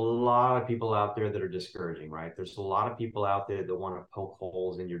 there's a lot of people out there that are discouraging, right? There's a lot of people out there that want to poke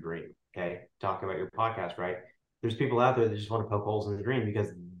holes in your dream. Okay. Talk about your podcast, right? There's people out there that just want to poke holes in the dream because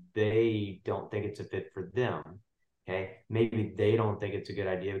they don't think it's a fit for them. Okay. Maybe they don't think it's a good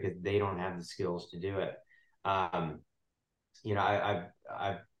idea because they don't have the skills to do it. Um,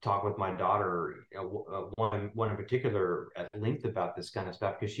 I've talked with my daughter, one in particular at length about this kind of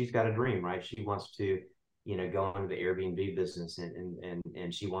stuff because she's got a dream, right? She wants to, go into the Airbnb business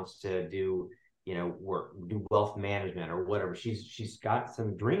and she wants to do, do wealth management or whatever. She's got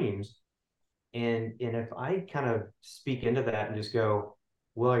some dreams, and if I kind of speak into that and just go,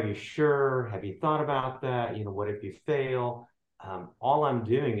 well, are you sure? Have you thought about that? What if you fail? All I'm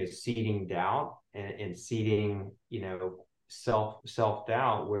doing is seeding doubt and seeding, self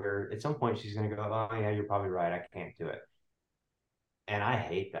doubt. Where at some point she's going to go, oh yeah, you're probably right. I can't do it, and I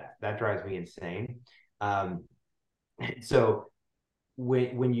hate that. That drives me insane. Um, so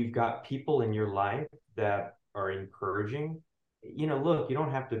when you've got people in your life that are encouraging, look, you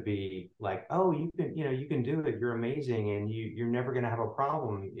don't have to be like, oh, you can do it, you're amazing, and you're never going to have a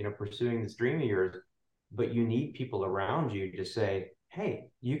problem, pursuing this dream of yours. But you need people around you to say, hey,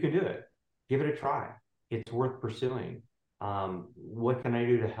 you can do it, give it a try, it's worth pursuing. What can I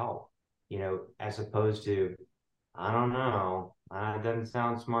do to help? As opposed to, I don't know, it doesn't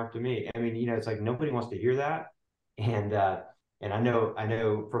sound smart to me. I mean, it's like nobody wants to hear that. And I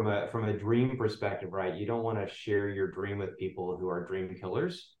know from a dream perspective, right? You don't want to share your dream with people who are dream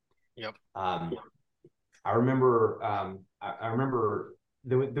killers. Yep. Um, I remember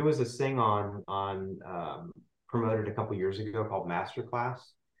there was this thing on promoted a couple years ago called Masterclass.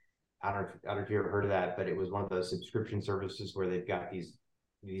 I don't know if you ever heard of that, but it was one of those subscription services where they've got these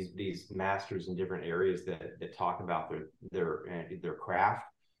masters in different areas that talk about their craft.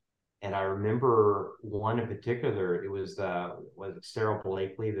 And I remember one in particular. It was Sarah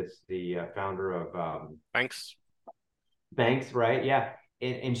Blakely, that's the founder of Thanks. Banks, right? Yeah,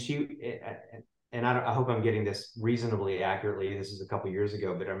 and she and I hope I'm getting this reasonably accurately. This is a couple years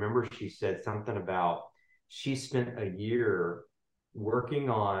ago, but I remember she said something about she spent a year working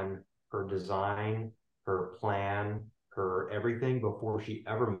on her design, her plan, her everything before she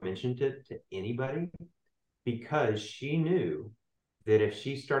ever mentioned it to anybody because she knew that if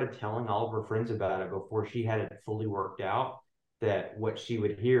she started telling all of her friends about it before she had it fully worked out, that what she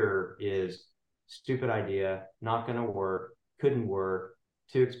would hear is stupid idea, not going to work, couldn't work,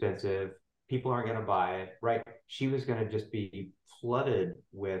 too expensive, people aren't going to buy it, right? She was going to just be flooded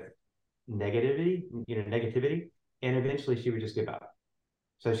with negativity, and eventually she would just give up.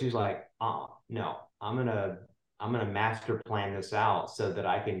 So she's like, no, I'm gonna master plan this out so that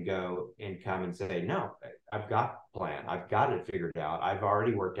I can go and come and say, no, I've got a plan. I've got it figured out. I've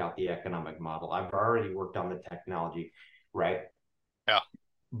already worked out the economic model. I've already worked on the technology, right? Yeah.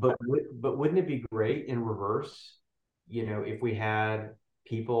 But wouldn't it be great in reverse, if we had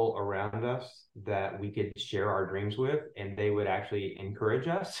people around us that we could share our dreams with and they would actually encourage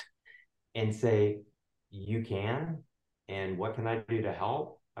us and say, you can, and what can I do to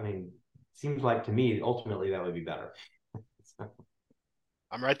help? I mean, seems like to me, ultimately, that would be better. so,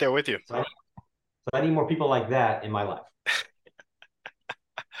 I'm right there with you. so, I, so I need more people like that in my life.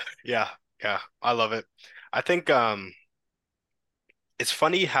 Yeah. Yeah. I love it. I think it's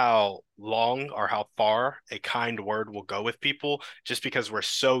funny how long or how far a kind word will go with people just because we're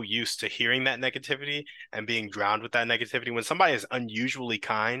so used to hearing that negativity and being drowned with that negativity. When somebody is unusually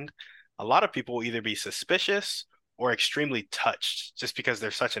kind, a lot of people will either be suspicious or extremely touched just because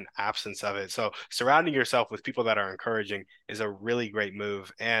there's such an absence of it. So surrounding yourself with people that are encouraging is a really great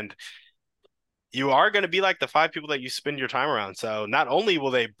move. And you are going to be like the five people that you spend your time around. So not only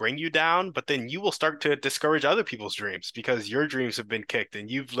will they bring you down, but then you will start to discourage other people's dreams because your dreams have been kicked and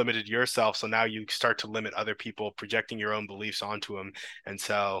you've limited yourself. So now you start to limit other people, projecting your own beliefs onto them. And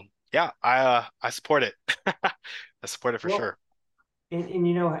so, yeah, I support it. I support it for Well, sure.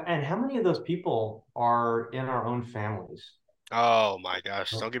 and how many of those people are in our own families? Oh my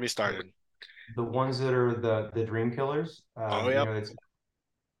gosh, The, don't get me started. the ones that are the dream killers. Oh, yep.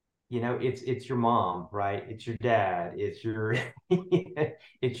 It's your mom, right? It's your dad, it's your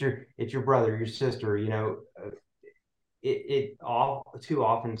it's your brother, your sister. It all too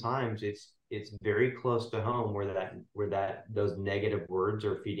oftentimes it's very close to home where that those negative words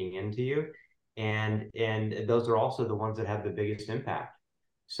are feeding into you, and those are also the ones that have the biggest impact.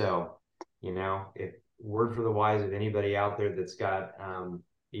 So, if word for the wise of anybody out there that's got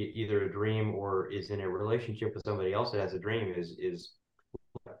either a dream or is in a relationship with somebody else that has a dream, is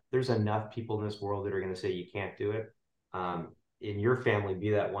there's enough people in this world that are going to say you can't do it. In your family,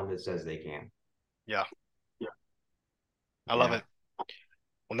 be that one that says they can. Yeah, I love Yeah. it.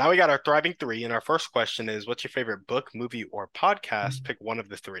 Well, now we got our thriving three, and our first question is, what's your favorite book, movie, or podcast? Pick one of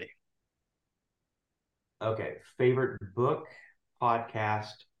the three. Okay, favorite book,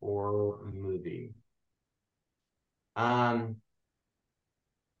 podcast, or movie? Um,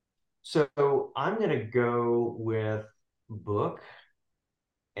 so I'm gonna go with book,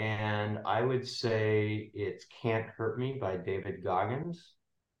 and I would say it's Can't Hurt Me by David Goggins.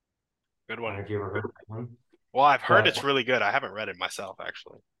 Good I don't one. know if you ever heard of that one, Well, I've heard but it's really good. I haven't read it myself,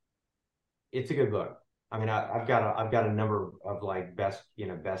 actually. it's a good book. I mean, I've got a number of like best,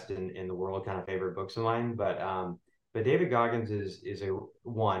 best in the world kind of favorite books of mine, but David Goggins is a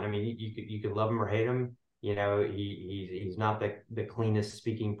one. I mean, you could love him or hate him. He's not the cleanest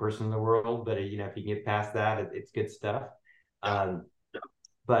speaking person in the world, but if you can get past that, it's good stuff. Yeah. Um,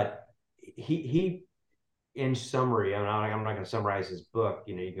 but he in summary, I'm not going to summarize his book.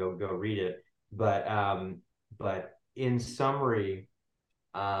 You go read it, but in summary,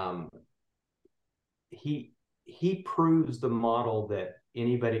 um, he he proves the model that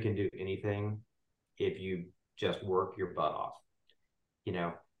anybody can do anything if you just work your butt off. You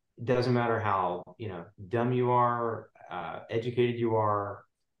know, it doesn't matter how dumb you are, educated you are,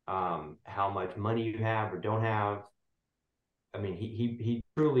 how much money you have or don't have. I mean, he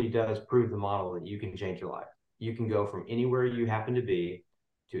truly does prove the model that you can change your life. You can go from anywhere you happen to be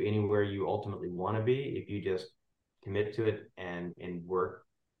to anywhere you ultimately want to be if you just commit to it and work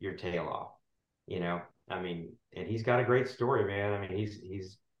your tail off. You know, I mean, and he's got a great story, man. I mean,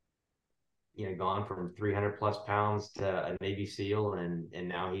 he's gone from 300 plus pounds to a Navy SEAL, and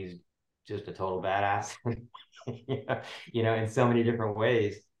now he's just a total badass. In so many different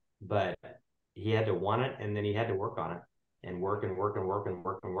ways. But he had to want it, and then he had to work on it, and work and work and work and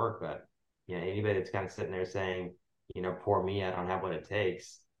work and work. But anybody that's kind of sitting there saying, poor me, I don't have what it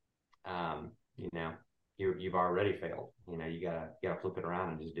takes. Um, you know, you've already failed. You gotta flip it around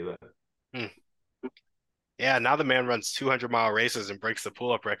and just do it. Hmm. Yeah, now the man runs 200-mile races and breaks the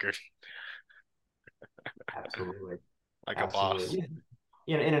pull-up record Absolutely, like a boss. absolutely.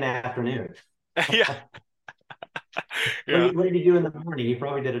 In an afternoon. Yeah, What yeah. did he do in the morning? He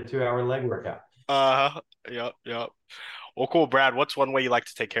probably did a 2 hour leg workout. Yep, yep. Well, cool, Brad. What's one way you like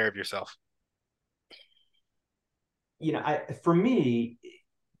to take care of yourself? For me,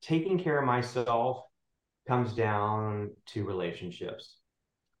 taking care of myself comes down to relationships.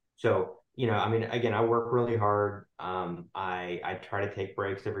 So, I mean, again, I work really hard. I try to take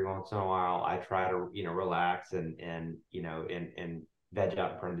breaks every once in a while. I try to, relax and veg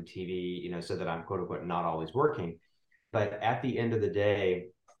out in front of the TV, so that I'm quote unquote not always working. But at the end of the day,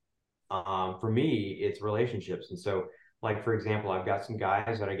 for me, it's relationships. And so, like, for example, I've got some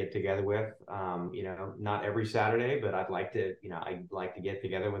guys that I get together with, not every Saturday, but I'd like to get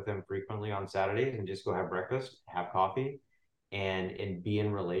together with them frequently on Saturdays and just go have breakfast, have coffee, and be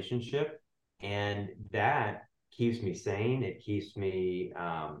in relationship. And that keeps me sane. It keeps me,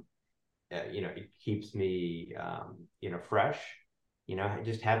 fresh.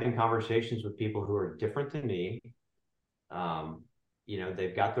 Just having conversations with people who are different than me. um,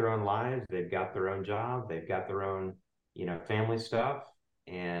 they've got their own lives, they've got their own job, they've got their own, family stuff,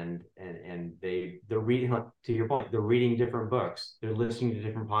 and they're reading, like, to your point, they're reading different books, they're listening to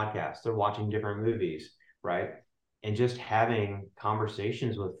different podcasts, they're watching different movies, right? And just having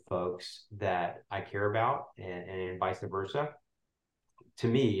conversations with folks that I care about, and vice versa. To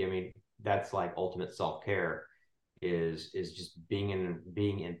me, I mean, that's like ultimate self-care, is just being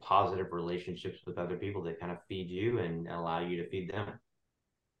in positive relationships with other people that kind of feed you and allow you to feed them.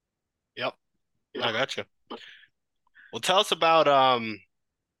 Yep, I got you. Well, tell us about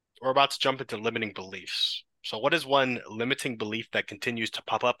we're about to jump into limiting beliefs. So, what is one limiting belief that continues to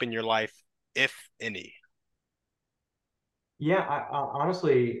pop up in your life, if any? Yeah,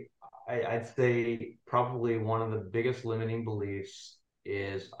 honestly, I'd say probably one of the biggest limiting beliefs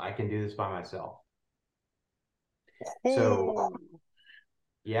is I can do this by myself. So Ooh.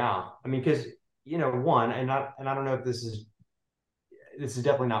 yeah, I mean, because one, and I don't know if this is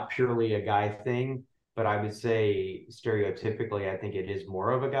definitely not purely a guy thing, but I would say stereotypically, I think it is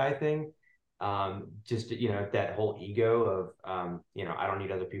more of a guy thing. Just that whole ego of I don't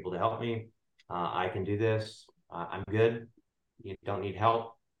need other people to help me. I can do this. I'm good. You don't need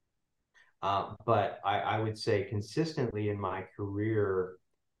help. But I would say consistently in my career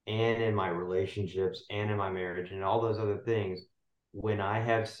and in my relationships and in my marriage and all those other things, when I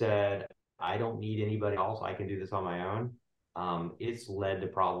have said, I don't need anybody else, I can do this on my own, it's led to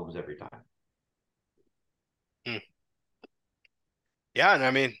problems every time. Hmm. Yeah, and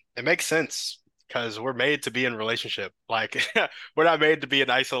I mean, it makes sense because we're made to be in relationship. Like, we're not made to be in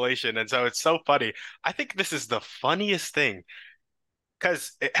isolation. And so it's so funny. I think this is the funniest thing.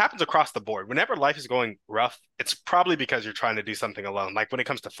 because it happens across the board. Whenever life is going rough, it's probably because you're trying to do something alone. Like when it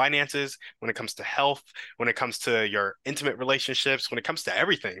comes to finances, when it comes to health, when it comes to your intimate relationships, when it comes to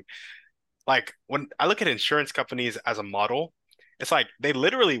everything. Like when I look at insurance companies as a model, it's like they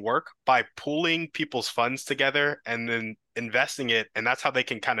literally work by pooling people's funds together and then investing it, and that's how they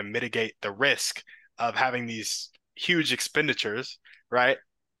can kind of mitigate the risk of having these huge expenditures, right?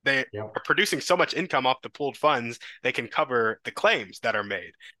 They Yep. are producing so much income off the pooled funds, they can cover the claims that are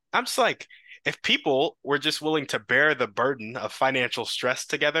made. I'm just like, if people were just willing to bear the burden of financial stress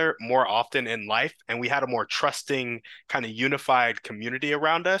together more often in life, and we had a more trusting, kind of unified community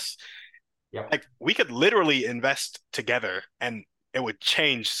around us, Yep. like we could literally invest together and it would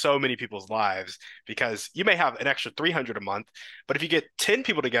change so many people's lives because you may have an extra 300 a month, but if you get 10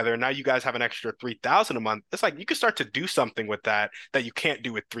 people together and now you guys have an extra 3,000 a month, it's like you can start to do something with that that you can't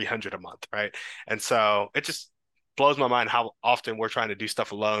do with 300 a month, right? And so it just blows my mind how often we're trying to do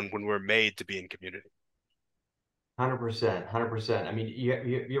stuff alone when we're made to be in community. 100%, 100%. I mean,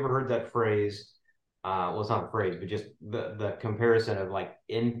 you ever heard that phrase? Well, it's not a phrase, but just the comparison of like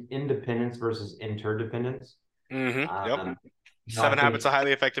independence versus interdependence. Yep. Um, I Seven habits think of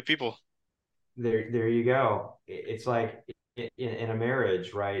highly effective people. there you go. It's like in a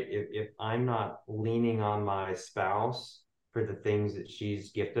marriage, right? If I'm not leaning on my spouse for the things that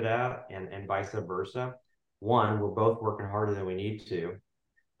she's gifted at, and vice versa, one, we're both working harder than we need to.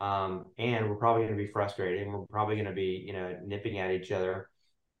 And we're probably going to be frustrated, and we're probably going to be, nipping at each other.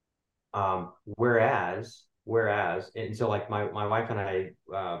 And so like my wife and I,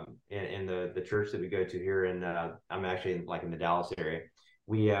 in the church that we go to here, and I'm actually like in the Dallas area,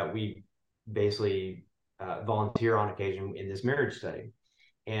 we basically volunteer on occasion in this marriage study.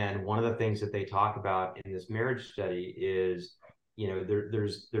 And one of the things that they talk about in this marriage study is,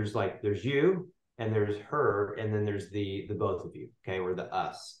 there's you and there's her, and then there's the both of you, okay, or the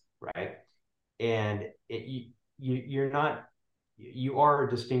us, right? And you're not, you are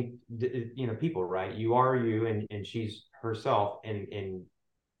distinct, people, right? You are you, and she's herself, and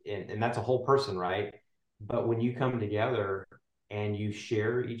that's a whole person, right? But when you come together and you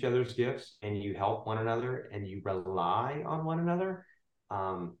share each other's gifts and you help one another and you rely on one another,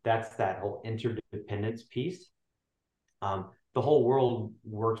 that's that whole interdependence piece. The whole world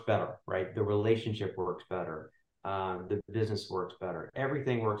works better, right? The relationship works better. The business works better.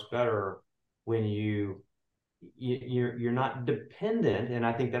 Everything works better when you're not dependent. And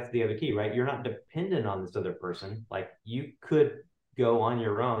I think that's the other key, right? You're not dependent on this other person. Like you could go on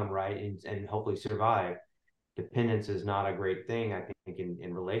your own, right, and hopefully survive. Dependence is not a great thing, I think,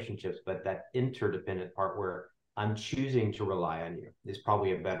 in relationships, but that interdependent part where I'm choosing to rely on you is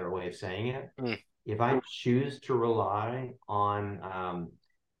probably a better way of saying it. Mm, If I choose to rely on,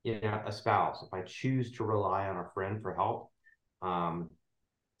 a spouse, if I choose to rely on a friend for help, um,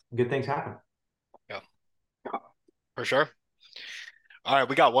 good things happen. yeah, for sure. All right,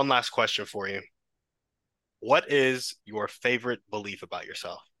 we got one last question for you. What is your favorite belief about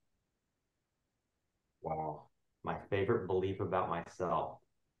yourself? Wow. My favorite belief about myself.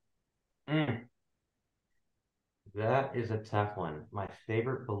 Mm, that is a tough one. My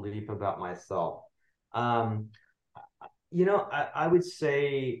favorite belief about myself. Um, I would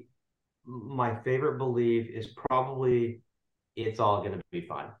say my favorite belief is probably it's all going to be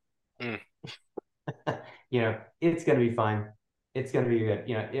fine. Mm, It's going to be fine. It's going to be good.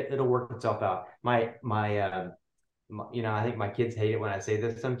 It'll work itself out. I think my kids hate it when I say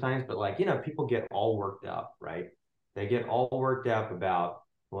this sometimes, but like, people get all worked up, right? They get all worked up about,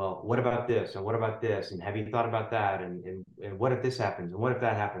 well, what about this? And what about this? And have you thought about that? And what if this happens? And what if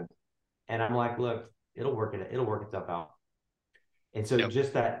that happens? And I'm like, look, it'll work itself out. And so yep.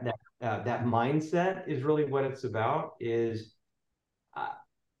 just that mindset is really what it's about. Uh,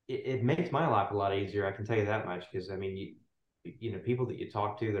 it makes my life a lot easier. I can tell you that much because I mean, people that you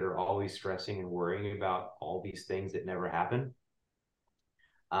talk to that are always stressing and worrying about all these things that never happen,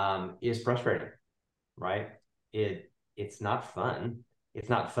 is frustrating, right? It's not fun. It's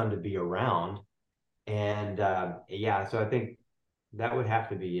not fun to be around, and yeah. So I think that would have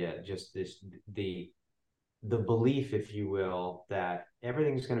to be it. Just the the belief, if you will, that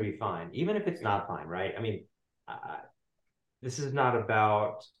everything's going to be fine, even if it's not fine, right? I mean, this is not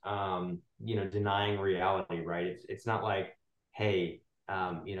about denying reality, right? It's not like, hey,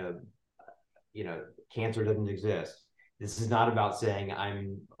 cancer doesn't exist. This is not about saying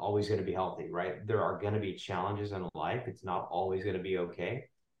I'm always going to be healthy, right? There are going to be challenges in life. It's not always going to be okay.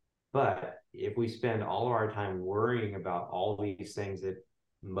 But if we spend all of our time worrying about all these things that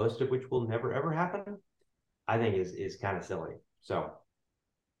most of which will never ever happen, I think is kind of silly. So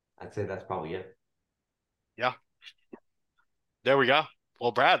I'd say that's probably it. Yeah. There we go.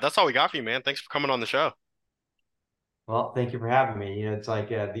 Well, Brad, that's all we got for you, man. Thanks for coming on the show. Well, thank you for having me. It's like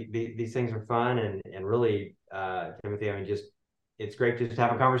these things are fun and really, Timothy. I mean, just it's great just to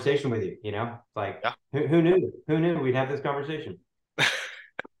have a conversation with you. It's like Yeah, who knew? Who knew we'd have this conversation?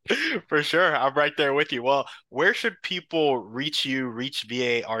 for sure. I'm right there with you. Well, where should people reach you, reach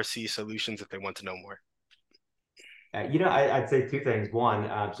VARC Solutions if they want to know more? I'd say two things. One,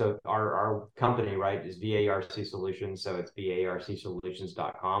 so our company, right, is VARC Solutions. So it's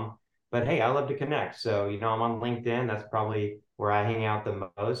varcsolutions.com. But hey, I love to connect. So, I'm on LinkedIn. That's probably where I hang out the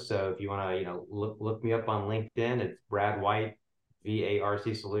most. So if you want to, look me up on LinkedIn, it's Brad White,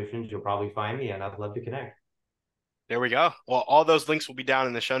 VARC Solutions. You'll probably find me, and I'd love to connect. There we go. Well, all those links will be down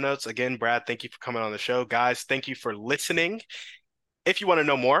in the show notes. Again, Brad, thank you for coming on the show. Guys, thank you for listening. If you want to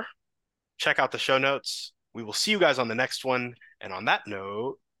know more, check out the show notes. We will see you guys on the next one. And on that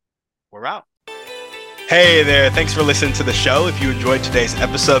note, we're out. Hey there. Thanks for listening to the show. If you enjoyed today's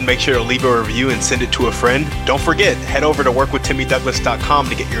episode, make sure to leave a review and send it to a friend. Don't forget, head over to workwithtimmydouglas.com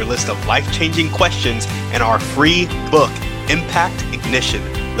to get your list of life-changing questions and our free book, Impact Ignition: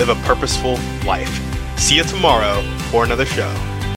 Live a Purposeful Life. See you tomorrow for another show.